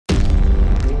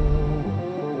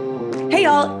Hey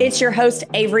y'all, it's your host,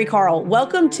 Avery Carl.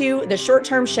 Welcome to the Short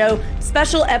Term Show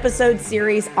special episode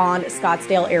series on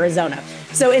Scottsdale, Arizona.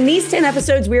 So in these 10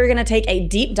 episodes, we're going to take a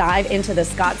deep dive into the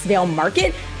Scottsdale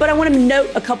market, but I want to note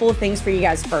a couple of things for you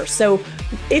guys first. So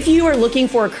if you are looking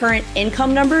for current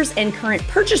income numbers and current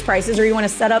purchase prices, or you want to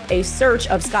set up a search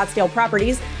of Scottsdale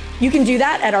properties, you can do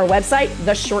that at our website,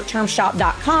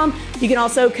 theshorttermshop.com. You can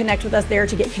also connect with us there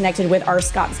to get connected with our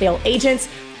Scottsdale agents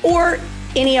or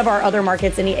any of our other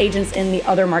markets, any agents in the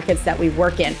other markets that we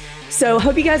work in. So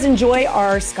hope you guys enjoy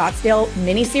our Scottsdale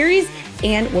mini-series,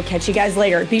 and we'll catch you guys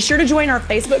later. Be sure to join our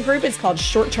Facebook group. It's called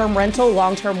Short-Term Rental,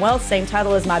 Long-Term Wealth, same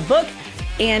title as my book,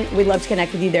 and we'd love to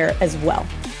connect with you there as well.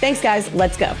 Thanks, guys.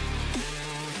 Let's go.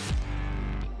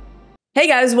 Hey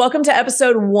guys, welcome to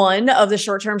episode 1 of the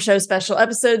Short Term Show special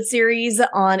episode series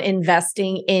on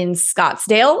investing in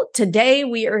Scottsdale. Today,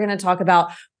 we are going to talk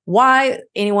about why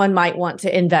anyone might want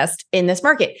to invest in this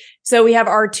market. So we have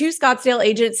our 2 Scottsdale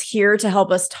agents here to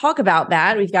help us talk about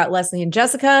that. We've got Leslie and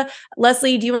Jessica.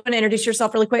 Leslie, do you want to introduce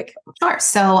yourself really quick? Sure.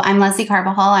 So I'm Leslie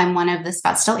Carbajal. I'm one of the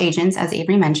Scottsdale agents, as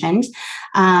Avery mentioned.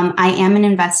 I am an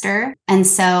investor. And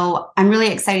so I'm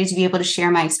really excited to be able to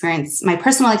share my experience, my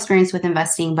personal experience with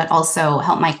investing, but also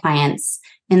help my clients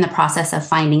in the process of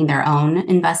finding their own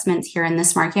investments here in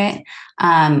this market.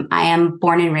 I am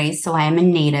born and raised, so I am a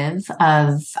native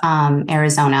of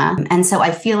Arizona. And so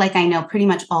I feel like I know pretty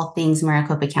much all things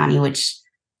Maricopa County, which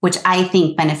I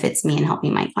think benefits me in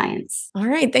helping my clients. All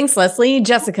right. Thanks, Leslie.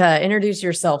 Jessica, introduce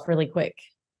yourself really quick.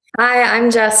 Hi,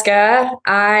 I'm Jessica.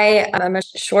 I am a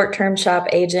short-term shop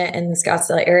agent in the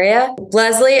Scottsdale area.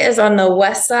 Leslie is on the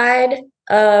west side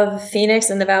of Phoenix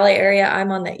in the Valley area.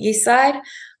 I'm on the east side.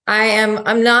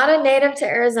 I'm not a native to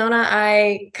Arizona.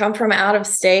 I come from out of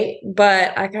state,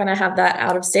 but I kind of have that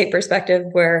out of state perspective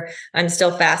where I'm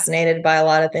still fascinated by a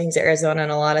lot of things Arizona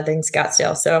and a lot of things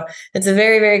Scottsdale. So it's a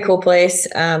very, very cool place.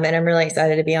 And I'm really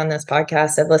excited to be on this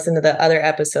podcast. I've listened to the other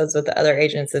episodes with the other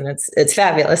agents and it's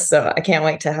fabulous. So I can't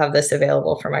wait to have this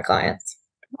available for my clients.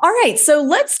 All right. So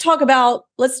let's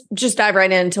just dive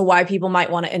right into why people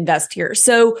might want to invest here.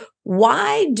 So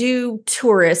why do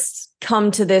tourists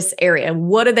come to this area?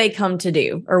 What do they come to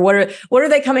do? Or what are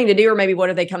they coming to do? Or maybe what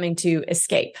are they coming to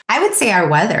escape? I would say our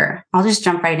weather. I'll just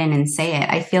jump right in and say it.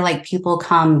 I feel like people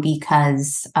come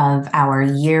because of our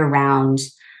year-round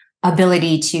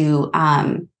ability to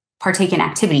partake in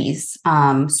activities,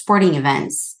 sporting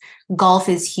events. Golf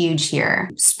is huge here.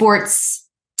 Sports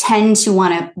tend to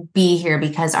want to be here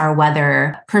because our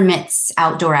weather permits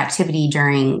outdoor activity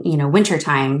during,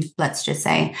 wintertime, let's just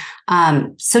say.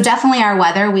 So definitely our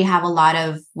weather, we have a lot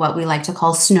of what we like to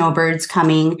call snowbirds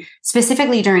coming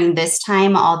specifically during this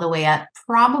time all the way up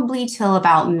probably till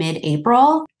about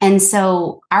mid-April. And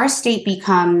so our state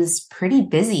becomes pretty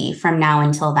busy from now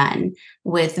until then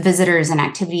with visitors and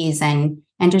activities and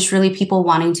just really people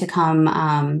wanting to come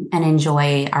and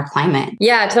enjoy our climate.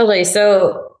 Yeah, totally.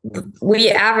 So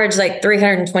we average like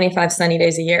 325 sunny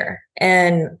days a year.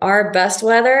 And our best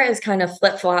weather is kind of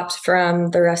flip-flopped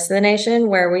from the rest of the nation,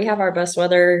 where we have our best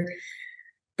weather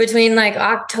between like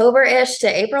October-ish to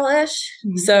April-ish.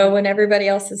 Mm-hmm. So when everybody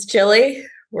else is chilly,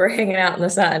 we're hanging out in the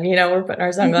sun, we're putting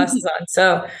our sunglasses on.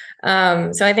 So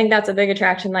I think that's a big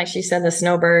attraction. Like she said, the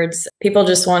snowbirds, people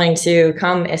just wanting to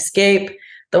come escape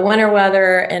the winter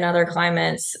weather and other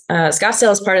climates.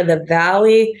 Scottsdale is part of the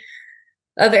Valley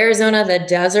of Arizona, the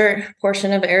desert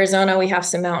portion of Arizona. We have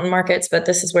some mountain markets, but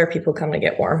this is where people come to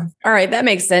get warm. All right. That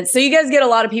makes sense. So you guys get a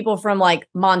lot of people from like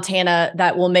Montana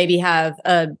that will maybe have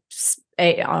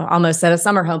I almost said a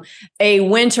summer home, a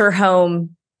winter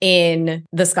home in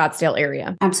the Scottsdale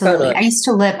area. Absolutely.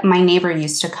 Totally. My neighbor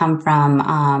used to come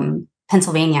from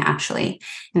Pennsylvania, actually,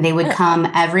 and they would come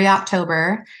every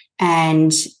October.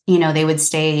 And, they would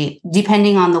stay,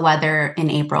 depending on the weather in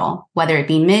April, whether it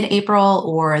be mid-April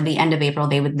or the end of April,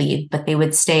 they would leave, but they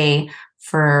would stay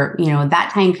for,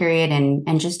 that time period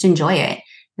and just enjoy it.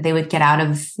 They would get out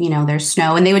of, their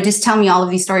snow, and they would just tell me all of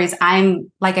these stories.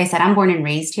 Like I said, I'm born and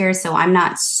raised here, so I'm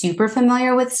not super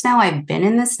familiar with snow. I've been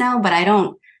in the snow, but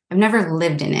I've never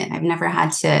lived in it. I've never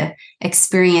had to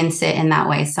experience it in that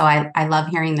way. So I love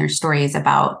hearing their stories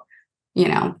about,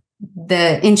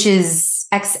 the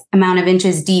X amount of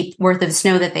inches deep worth of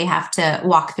snow that they have to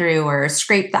walk through or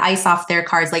scrape the ice off their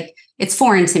cars. Like, it's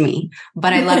foreign to me,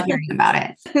 but I love hearing about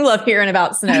it. I love hearing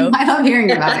about snow. I love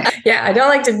hearing about it. Yeah, I don't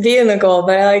like to be in the cold,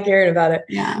 but I like hearing about it.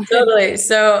 Yeah, totally.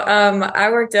 So I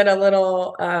worked at a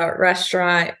little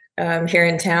restaurant here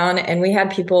in town, and we had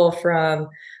people from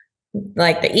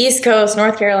like the East Coast,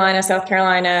 North Carolina, South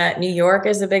Carolina. New York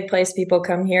is a big place people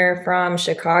come here from.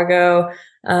 Chicago.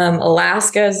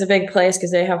 Alaska is a big place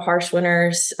because they have harsh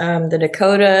winters. The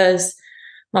Dakotas,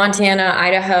 Montana,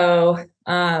 Idaho.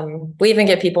 We even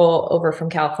get people over from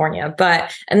California.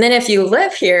 And then if you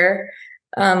live here,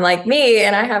 like me,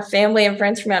 and I have family and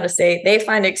friends from out of state, they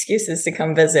find excuses to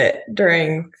come visit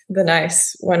during the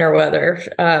nice winter weather.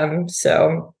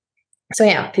 So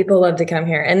yeah, people love to come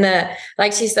here. And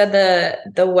like she said,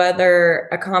 the weather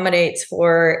accommodates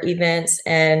for events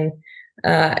and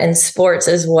sports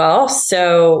as well.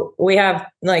 So we have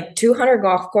like 200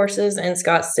 golf courses in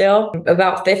Scottsdale.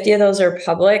 About 50 of those are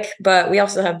public, but we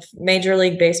also have Major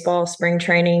League Baseball spring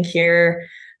training here.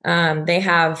 They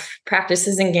have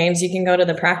practices and games. You can go to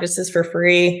the practices for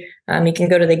free. You can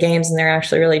go to the games and they're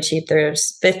actually really cheap.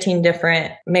 There's 15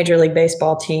 different Major League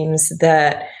Baseball teams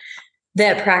that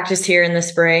practice here in the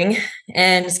spring.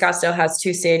 And Scottsdale has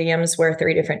 2 stadiums where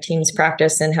 3 different teams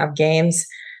practice and have games.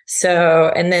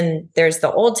 So, and then there's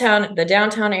the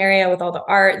downtown area with all the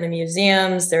art and the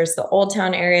museums. There's the Old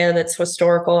Town area that's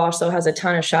historical, also has a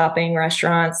ton of shopping,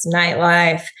 restaurants,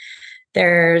 nightlife.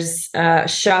 There's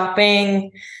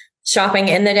shopping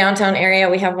in the downtown area.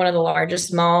 We have one of the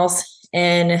largest malls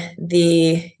in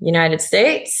the United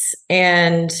States,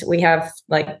 and we have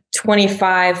like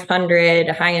 2,500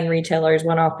 high-end retailers,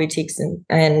 one-off boutiques,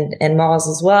 and malls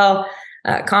as well.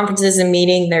 Conferences and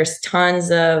meeting. There's tons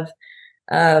of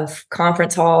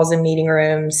conference halls and meeting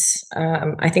rooms.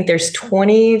 I think there's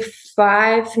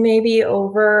 25, maybe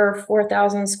over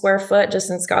 4,000 square foot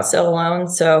just in Scottsdale alone.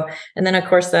 So, and then of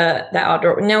course the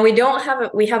outdoor. No, we don't have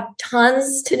it. We have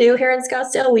tons to do here in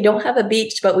Scottsdale. We don't have a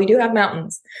beach, but we do have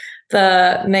mountains.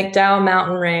 The McDowell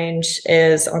Mountain Range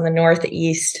is on the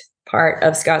northeast part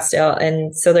of Scottsdale.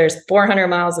 And so there's 400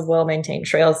 miles of well-maintained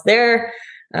trails there.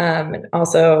 And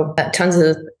also tons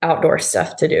of outdoor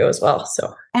stuff to do as well.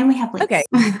 So, and we have lakes. Okay.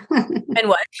 And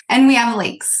what? And we have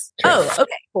lakes. Oh,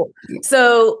 okay, cool.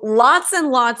 So lots and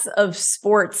lots of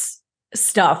sports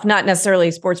stuff, not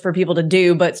necessarily sports for people to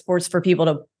do, but sports for people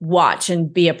to watch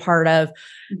and be a part of.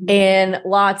 Mm-hmm. And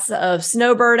lots of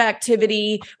snowbird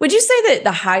activity. Would you say that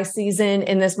the high season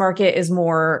in this market is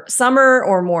more summer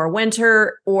or more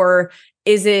winter, or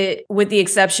is it, with the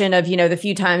exception of, the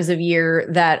few times of year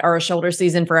that are a shoulder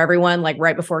season for everyone, like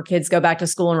right before kids go back to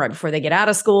school and right before they get out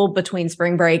of school, between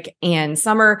spring break and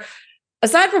summer?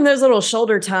 Aside from those little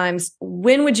shoulder times,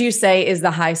 when would you say is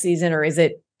the high season, or is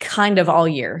it kind of all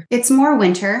year? It's more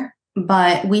winter,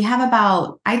 but we have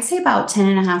I'd say about 10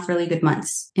 and a half really good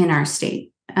months in our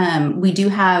state. We do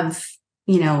have,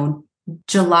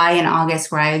 July and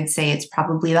August where I would say it's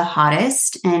probably the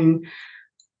hottest, and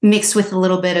mixed with a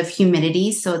little bit of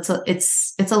humidity. So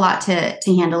it's a lot to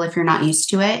handle if you're not used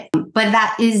to it. But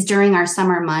that is during our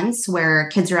summer months where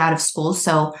kids are out of school.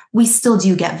 So we still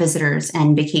do get visitors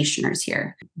and vacationers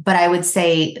here. But I would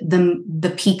say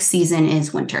the peak season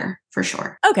is winter for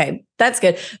sure. Okay, that's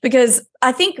good, because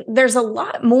I think there's a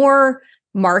lot more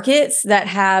markets that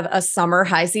have a summer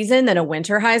high season than a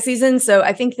winter high season. So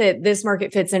I think that this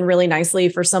market fits in really nicely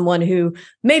for someone who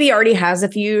maybe already has a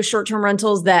few short-term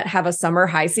rentals that have a summer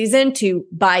high season to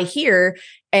buy here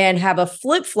and have a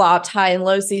flip-flopped high and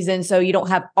low season. So you don't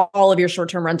have all of your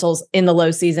short-term rentals in the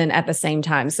low season at the same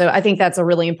time. So I think that's a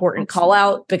really important call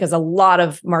out, because a lot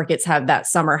of markets have that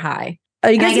summer high.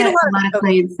 You guys get a lot of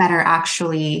clients that are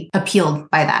actually appealed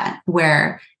by that,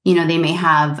 where they may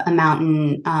have a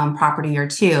mountain property or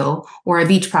two, or a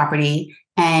beach property,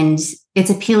 and it's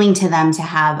appealing to them to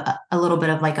have a little bit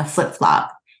of like a flip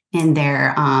flop in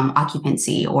their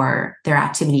occupancy or their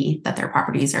activity that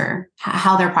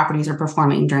how their properties are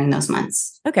performing during those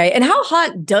months. Okay. And how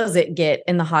hot does it get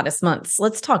in the hottest months?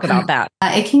 Let's talk about that.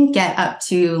 It can get up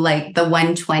to like the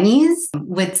 120s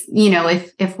with,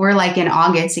 if we're like in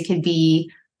August, it could be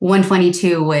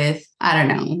 122 with, I don't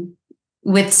know,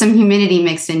 with some humidity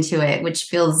mixed into it, which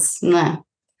feels,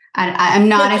 I'm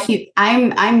not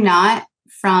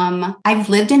I've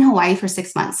lived in Hawaii for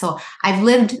 6 months. So I've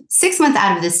lived 6 months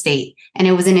out of the state, and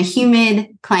it was in a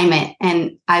humid climate,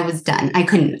 and I was done.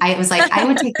 I was like, I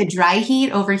would take the dry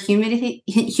heat over humidity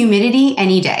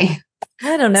any day.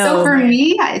 I don't know. So for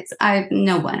me, it's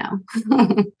no bueno.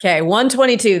 Okay.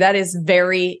 122. That is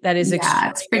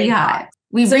it's pretty hot.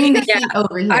 We bring the heat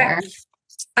over here.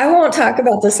 I won't talk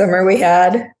about the summer we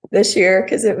had this year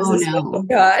because it was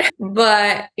hot.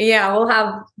 But yeah, we'll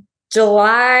have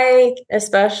July,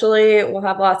 especially, we'll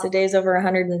have lots of days over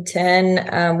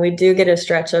 110. We do get a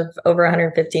stretch of over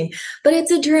 115, but it's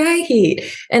a dry heat.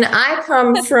 And I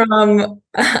come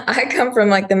from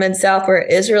like the Mid-South, where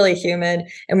it is really humid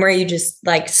and where you just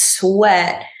like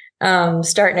sweat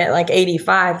starting at like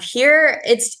 85. Here,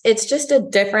 it's just a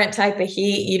different type of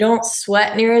heat. You don't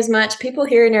sweat near as much. People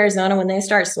here in Arizona, when they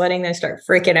start sweating, they start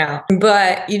freaking out.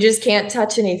 But you just can't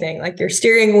touch anything, like your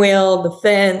steering wheel, the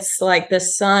fence, like the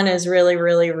sun is really,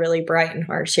 really, really bright and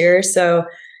harsh here. So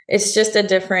it's just a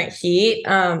different heat.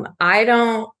 I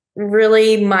don't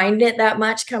really mind it that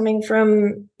much coming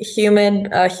from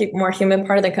more humid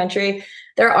part of the country.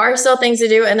 There are still things to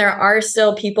do, and there are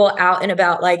still people out and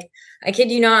about. Like, I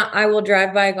kid you not, I will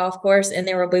drive by a golf course and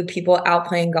there will be people out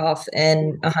playing golf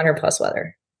in 100+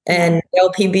 weather. And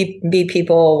there'll be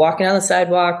people walking on the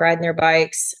sidewalk, riding their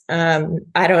bikes.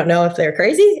 I don't know if they're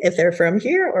crazy, if they're from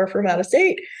here or from out of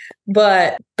state,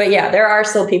 but yeah, there are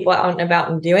still people out and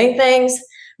about and doing things.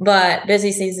 But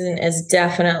busy season is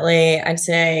definitely, I'd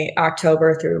say,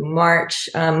 October through March.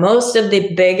 Most of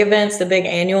the big events, the big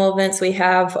annual events we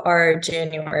have are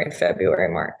January,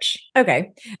 February, March.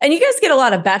 Okay. And you guys get a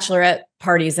lot of bachelorette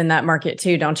parties in that market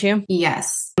too, don't you?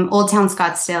 Yes. Old Town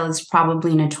Scottsdale is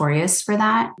probably notorious for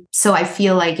that. So I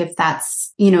feel like if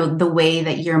that's, you know, the way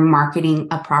that you're marketing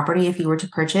a property, if you were to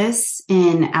purchase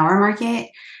in our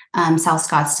market, South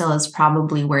Scottsdale is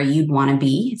probably where you'd want to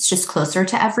be. It's just closer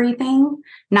to everything.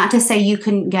 Not to say you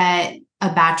couldn't get a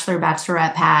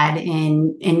bachelorette pad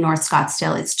in North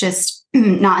Scottsdale. It's just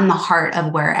not in the heart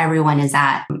of where everyone is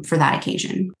at for that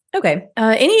occasion. Okay.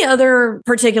 Any other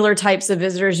particular types of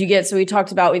visitors you get? So we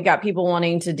talked about, we've got people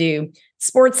wanting to do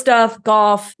sports stuff,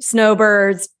 golf,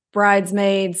 snowbirds,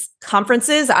 bridesmaids,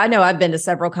 conferences. I know I've been to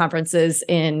several conferences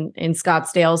in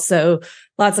Scottsdale, so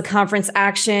lots of conference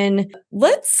action.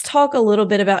 Let's talk a little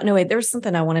bit about, no, wait, there's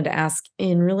something I wanted to ask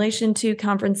in relation to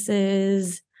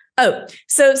conferences. Oh,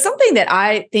 so something that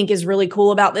I think is really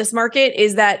cool about this market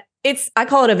is that I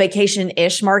call it a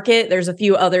vacation-ish market. There's a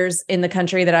few others in the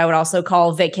country that I would also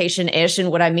call vacation-ish. And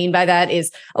what I mean by that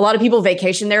is a lot of people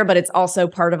vacation there, but it's also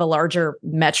part of a larger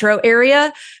metro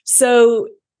area. So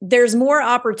there's more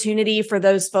opportunity for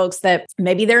those folks that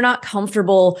maybe they're not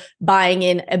comfortable buying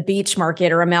in a beach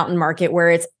market or a mountain market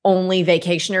where it's only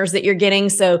vacationers that you're getting.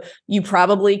 So you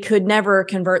probably could never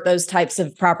convert those types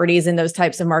of properties and those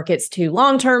types of markets to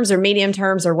long terms or medium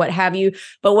terms or what have you.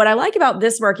 But what I like about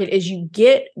this market is you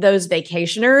get those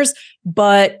vacationers.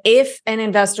 But if an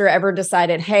investor ever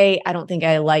decided, hey, I don't think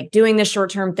I like doing this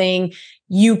short-term thing,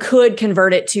 you could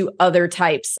convert it to other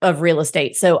types of real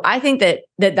estate. So I think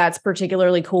that's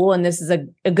particularly cool. And this is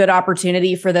a good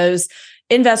opportunity for those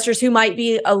investors who might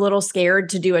be a little scared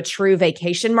to do a true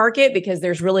vacation market because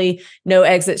there's really no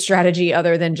exit strategy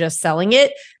other than just selling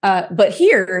it. But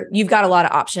here you've got a lot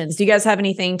of options. Do you guys have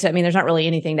anything there's not really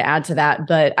anything to add to that,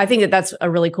 but I think that that's a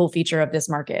really cool feature of this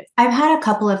market. I've had a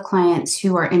couple of clients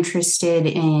who are interested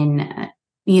in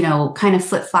kind of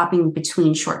flip-flopping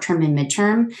between short-term and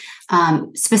midterm,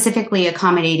 specifically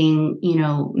accommodating,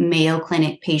 Mayo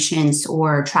Clinic patients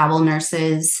or travel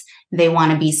nurses. They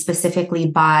want to be specifically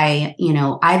by,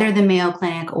 either the Mayo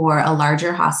Clinic or a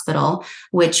larger hospital,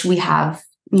 which we have,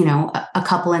 a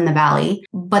couple in the Valley,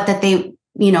 but that they,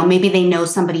 maybe they know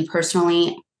somebody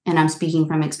personally. And I'm speaking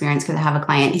from experience because I have a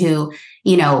client who,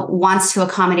 wants to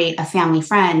accommodate a family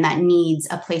friend that needs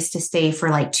a place to stay for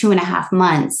like 2.5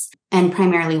 months and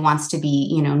primarily wants to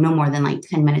be, no more than like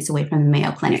 10 minutes away from the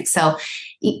Mayo Clinic. So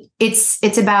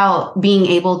it's about being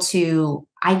able to,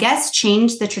 I guess,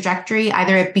 change the trajectory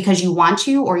either because you want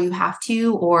to or you have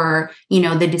to, or,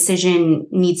 the decision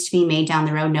needs to be made down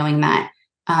the road knowing that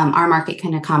our market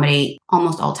can accommodate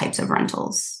almost all types of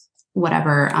rentals,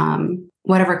 whatever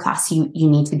class you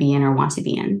need to be in or want to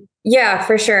be in. Yeah,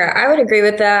 for sure. I would agree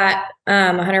with that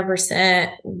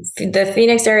 100%. The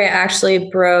Phoenix area actually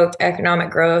broke economic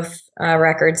growth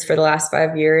records for the last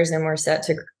 5 years, and we're set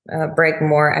to break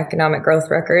more economic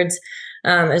growth records,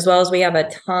 as well as we have a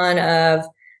ton of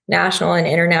national and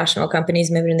international companies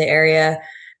moving in the area.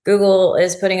 Google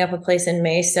is putting up a place in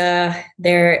Mesa.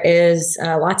 There is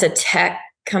lots of tech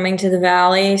coming to the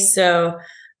Valley. So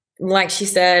like she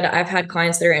said, I've had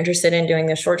clients that are interested in doing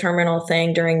the short-term rental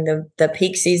thing during the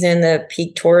peak season, the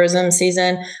peak tourism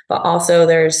season, but also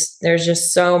there's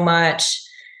just so much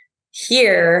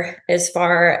here as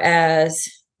far as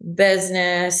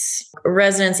business,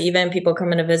 residents, even people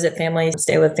coming to visit families,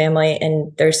 stay with family.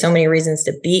 And there's so many reasons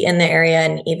to be in the area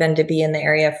and even to be in the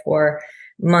area for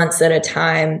months at a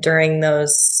time during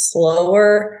those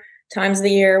slower times of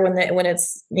the year when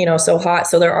it's, so hot.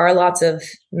 So there are lots of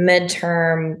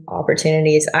midterm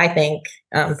opportunities, I think,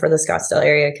 for the Scottsdale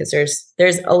area, because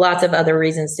there's a lots of other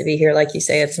reasons to be here. Like you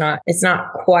say, it's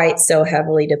not quite so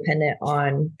heavily dependent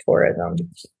on tourism.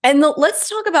 And let's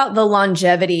talk about the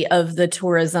longevity of the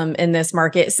tourism in this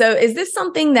market. So is this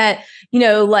something that,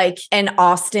 like in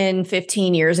Austin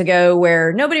 15 years ago,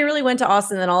 where nobody really went to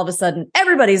Austin, then all of a sudden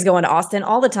everybody's going to Austin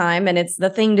all the time and it's the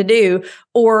thing to do?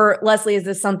 Or Leslie, is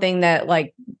this something that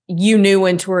like you knew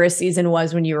when tourist season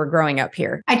was when you were growing up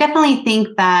here? I definitely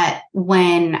think that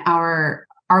when our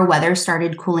weather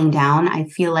started cooling down, I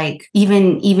feel like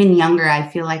even younger, I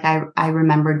feel like I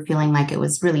remembered feeling like it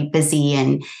was really busy,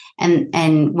 and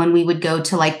when we would go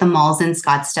to like the malls in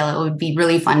Scottsdale, it would be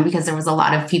really fun because there was a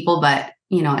lot of people, but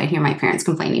I'd hear my parents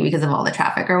complaining because of all the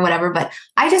traffic or whatever. But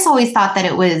I just always thought that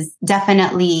it was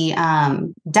definitely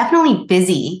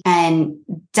busy, and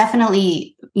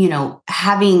definitely,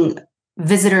 having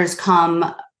visitors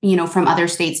come, from other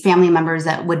states, family members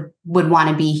that would want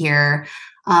to be here.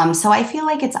 So I feel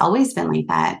like it's always been like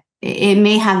that. It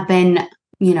may have been,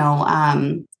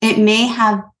 it may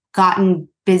have gotten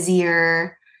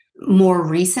busier more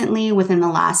recently within the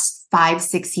last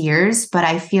 5-6 years, but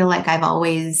I feel like I've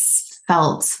always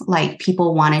felt like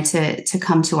people wanted to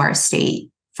come to our state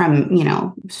from,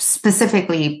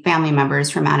 specifically family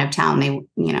members from out of town. They,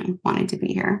 wanted to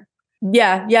be here.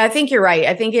 Yeah, I think you're right.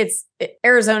 I think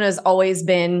Arizona's always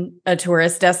been a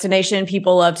tourist destination.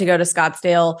 People love to go to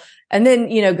Scottsdale and then,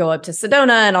 go up to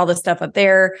Sedona and all the stuff up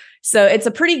there. So it's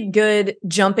a pretty good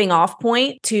jumping off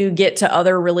point to get to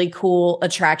other really cool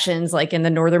attractions, like in the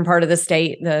northern part of the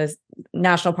state, the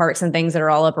national parks and things that are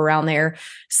all up around there.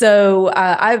 So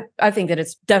I think that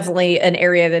it's definitely an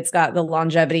area that's got the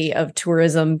longevity of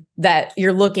tourism that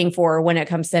you're looking for when it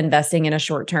comes to investing in a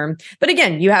short term. But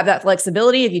again, you have that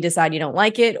flexibility. If you decide you don't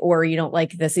like it or you don't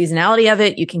like the seasonality of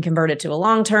it, you can convert it to a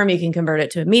long term. You can convert it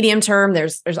to a medium term.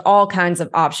 There's all kinds of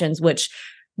options, which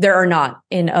there are not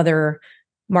in other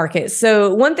markets.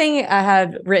 So one thing I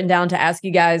had written down to ask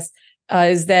you guys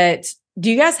is that, do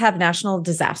you guys have national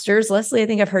disasters? Leslie, I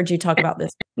think I've heard you talk about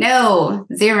this. No,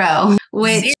 zero,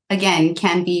 which again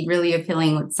can be really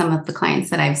appealing with some of the clients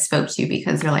that I've spoke to,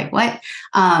 because they're like, what?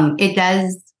 It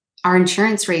does. Our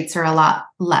insurance rates are a lot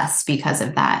less because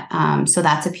of that. So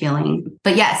that's appealing.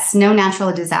 But yes, no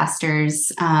natural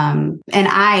disasters. And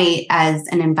I, as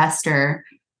an investor,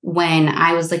 when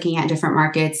I was looking at different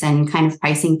markets and kind of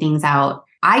pricing things out,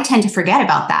 I tend to forget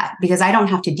about that because I don't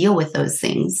have to deal with those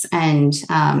things. And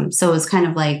so it was kind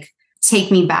of like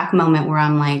take me back moment where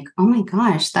I'm like, oh my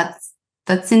gosh,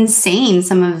 that's insane.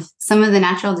 Some of the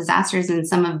natural disasters and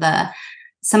some of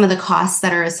the costs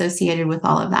that are associated with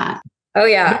all of that. Oh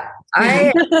yeah.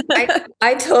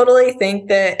 I totally think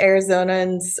that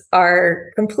Arizonans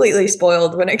are completely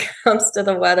spoiled when it comes to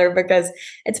the weather, because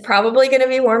it's probably going to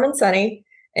be warm and sunny.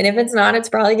 And if it's not, it's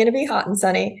probably going to be hot and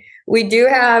sunny. We do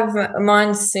have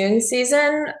monsoon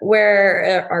season,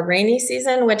 where our rainy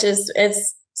season, which is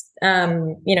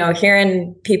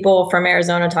hearing people from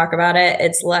Arizona talk about it,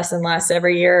 it's less and less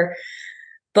every year.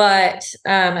 But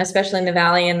especially in the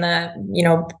valley and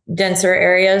the denser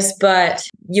areas, but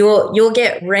you'll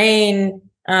get rain,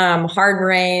 hard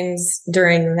rains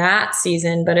during that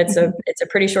season, but it's a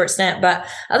pretty short stint. But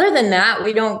other than that,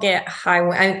 we don't get high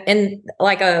wind, and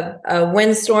like a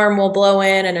windstorm will blow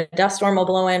in and a dust storm will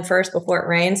blow in first before it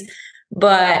rains.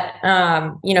 But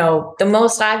the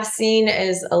most I've seen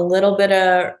is a little bit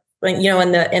of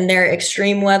in their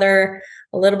extreme weather,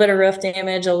 a little bit of roof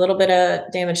damage, a little bit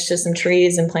of damage to some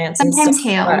trees and plants. Sometimes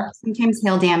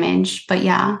hail damage, but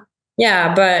yeah.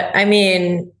 Yeah. But I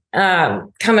mean,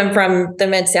 coming from the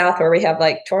Mid-South where we have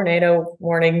like tornado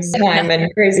warnings time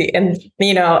and crazy. And,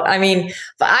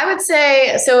 but I would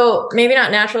say, so maybe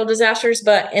not natural disasters,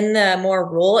 but in the more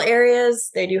rural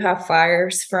areas, they do have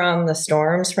fires from the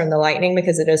storms, from the lightning,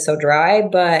 because it is so dry,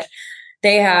 but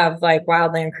they have like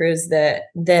wildland crews that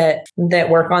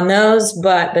work on those.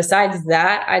 But besides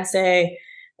that, I'd say,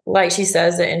 like she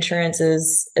says, the insurance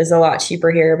is a lot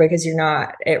cheaper here because you're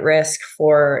not at risk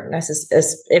for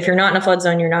if you're not in a flood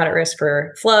zone, you're not at risk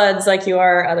for floods like you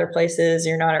are other places.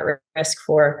 You're not at risk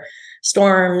for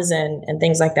storms and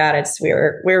things like that.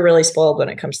 We're really spoiled when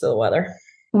it comes to the weather.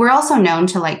 We're also known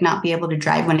to like not be able to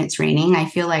drive when it's raining. I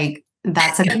feel like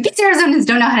that's because Arizonans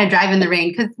don't know how to drive in the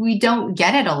rain because we don't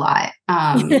get it a lot.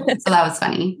 So that was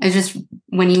funny. It's just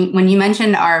when you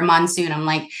mentioned our monsoon, I'm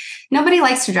like, nobody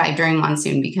likes to drive during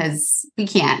monsoon because we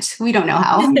can't. We don't know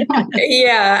how.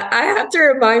 Yeah, I have to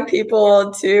remind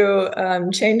people to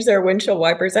change their windshield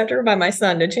wipers. I have to remind my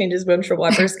son to change his windshield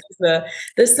wipers because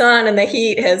the sun and the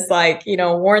heat has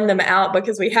worn them out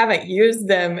because we haven't used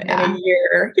them in a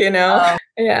year.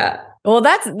 Yeah. Well,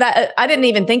 that's that. I didn't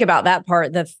even think about that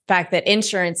part. The fact that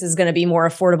insurance is going to be more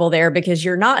affordable there because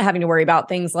you're not having to worry about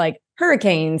things like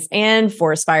hurricanes and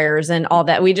forest fires and all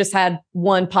that. We just had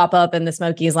one pop up in the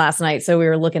Smokies last night. So we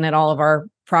were looking at all of our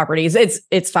properties.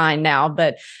 It's fine now,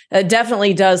 but it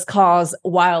definitely does cause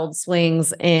wild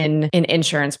swings in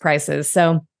insurance prices.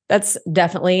 So that's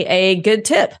definitely a good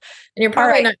tip. And you're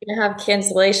probably not going to have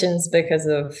cancellations because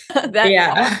of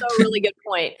that's also a really good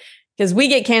point. Because we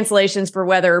get cancellations for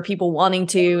weather or people wanting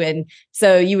to. And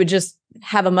so you would just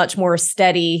have a much more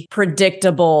steady,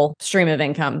 predictable stream of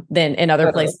income than in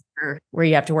other places where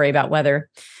you have to worry about weather.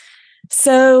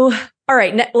 So, all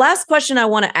right. Last question I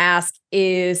want to ask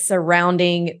is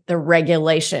surrounding the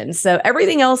regulations. So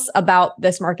everything else about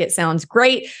this market sounds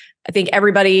great. I think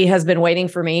everybody has been waiting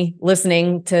for me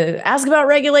listening to ask about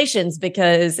regulations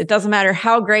because it doesn't matter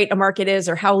how great a market is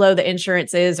or how low the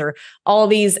insurance is or all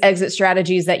these exit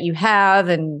strategies that you have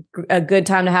and a good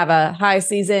time to have a high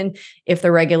season if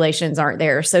the regulations aren't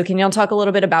there. So can y'all talk a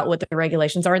little bit about what the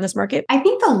regulations are in this market? I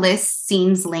think the list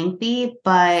seems lengthy,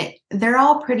 but they're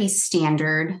all pretty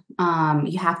standard.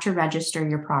 You have to register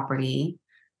your property.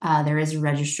 There is a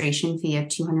registration fee of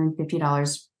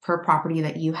 $250 per property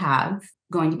that you have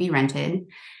going to be rented.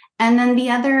 And then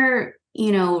the other,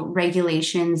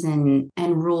 regulations and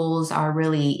rules are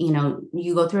really,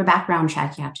 you go through a background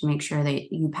check. You have to make sure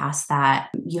that you pass that.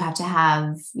 You have to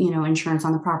have, insurance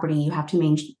on the property. You have to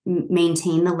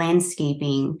maintain the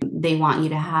landscaping. They want you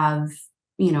to have,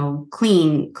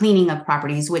 cleaning of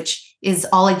properties, which is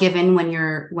all a given when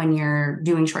you're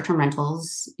doing short-term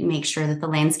rentals. You make sure that the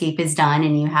landscape is done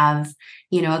and you have,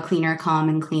 a cleaner come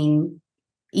and clean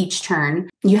each turn.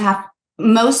 You have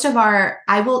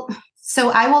I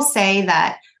will say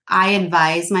that I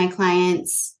advise my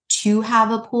clients to have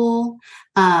a pool.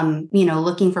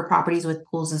 Looking for properties with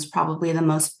pools is probably the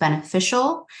most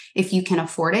beneficial if you can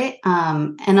afford it.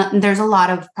 And there's a lot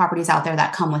of properties out there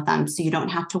that come with them, so you don't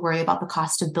have to worry about the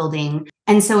cost of building.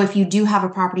 And so if you do have a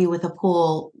property with a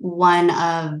pool, one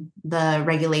of the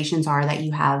regulations are that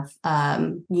you have,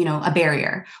 a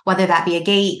barrier, whether that be a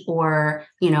gate or,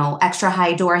 extra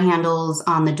high door handles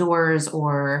on the doors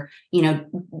or,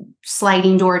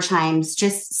 sliding door chimes,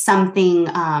 just something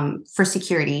for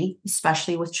security,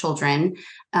 especially with children.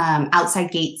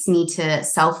 Outside gates need to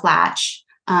self-latch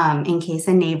in case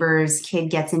a neighbor's kid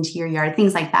gets into your yard,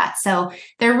 things like that. So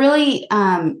they're really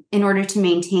in order to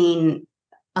maintain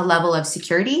a level of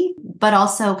security, but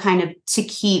also kind of to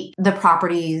keep the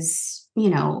properties,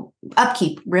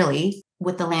 upkeep really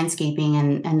with the landscaping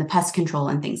and the pest control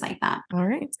and things like that. All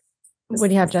right. What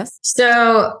do you have, Jess?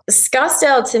 So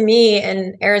Scottsdale to me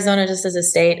and Arizona just as a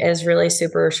state is really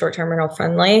super short-term rental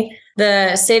friendly.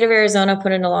 The state of Arizona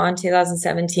put in a law in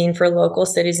 2017 for local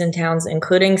cities and towns,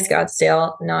 including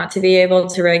Scottsdale, not to be able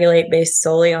to regulate based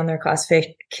solely on their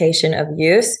classification of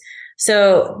use.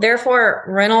 So therefore,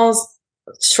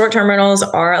 short-term rentals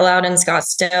are allowed in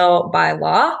Scottsdale by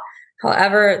law.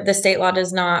 However, the state law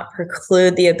does not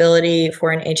preclude the ability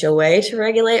for an HOA to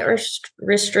regulate or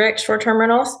restrict short-term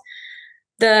rentals.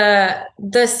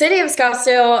 The city of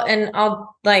Scottsdale, and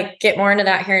I'll get more into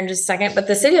that here in just a second, but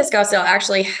the city of Scottsdale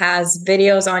actually has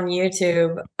videos on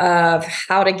YouTube of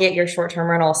how to get your short-term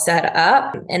rental set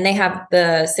up. And they have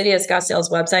the city of Scottsdale's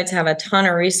websites have a ton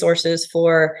of resources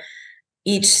for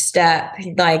each step,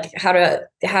 like how to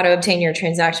obtain your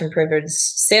transaction privilege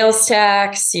sales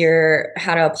tax,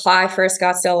 how to apply for a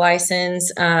Scottsdale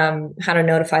license, how to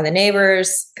notify the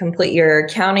neighbors, complete your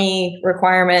county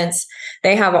requirements.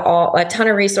 They have a ton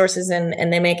of resources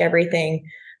and they make everything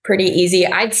pretty easy.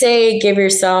 I'd say give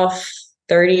yourself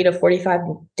 30 to 45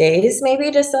 days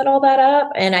maybe to set all that up.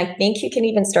 And I think you can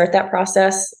even start that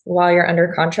process while you're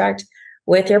under contract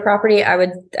with your property. I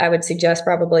would suggest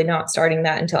probably not starting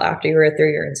that until after you're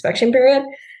through your inspection period.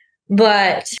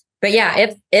 But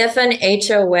yeah, if an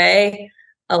HOA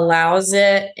allows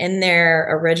it in their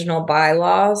original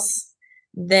bylaws,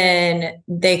 then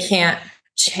they can't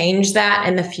change that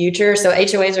in the future. So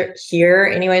HOAs are here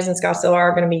anyways in Scottsdale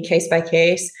are going to be case by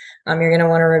case. You're going to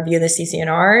want to review the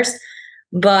CC&Rs.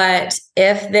 But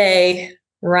if they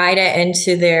write it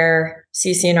into their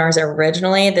CC&Rs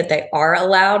originally that they are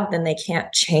allowed, then they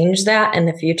can't change that in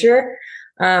the future.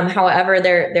 However,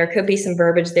 there could be some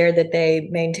verbiage there that they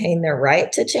maintain their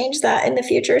right to change that in the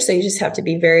future. So you just have to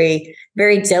be very,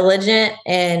 very diligent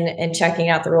in checking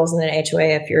out the rules in an HOA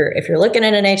if you're looking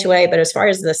at an HOA. But as far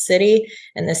as the city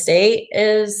and the state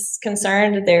is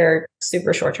concerned, they're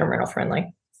super short-term rental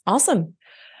friendly. Awesome.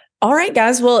 All right,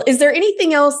 guys. Well, is there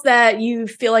anything else that you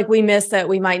feel like we missed that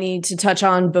we might need to touch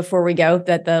on before we go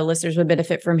that the listeners would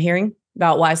benefit from hearing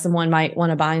about why someone might want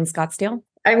to buy in Scottsdale?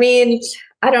 I mean,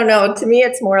 I don't know. To me,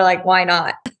 it's more like, why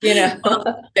not? You know,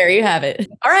 there you have it.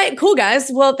 All right, cool,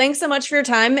 guys. Well, thanks so much for your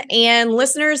time. And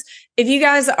listeners, if you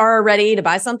guys are ready to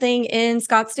buy something in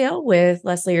Scottsdale with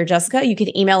Leslie or Jessica, you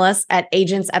can email us at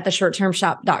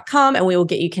agents@theshorttermshop.com and we will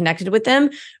get you connected with them.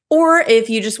 Or if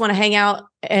you just want to hang out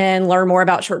and learn more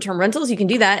about short-term rentals, you can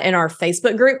do that in our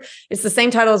Facebook group. It's the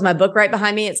same title as my book right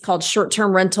behind me. It's called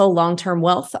Short-Term Rental, Long-Term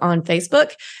Wealth on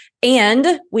Facebook.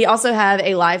 And we also have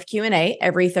a live Q&A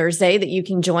every Thursday that you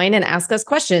can join and ask us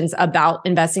questions about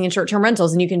investing in short-term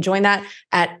rentals. And you can join that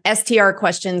at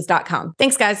strquestions.com.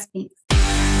 Thanks, guys. Thanks.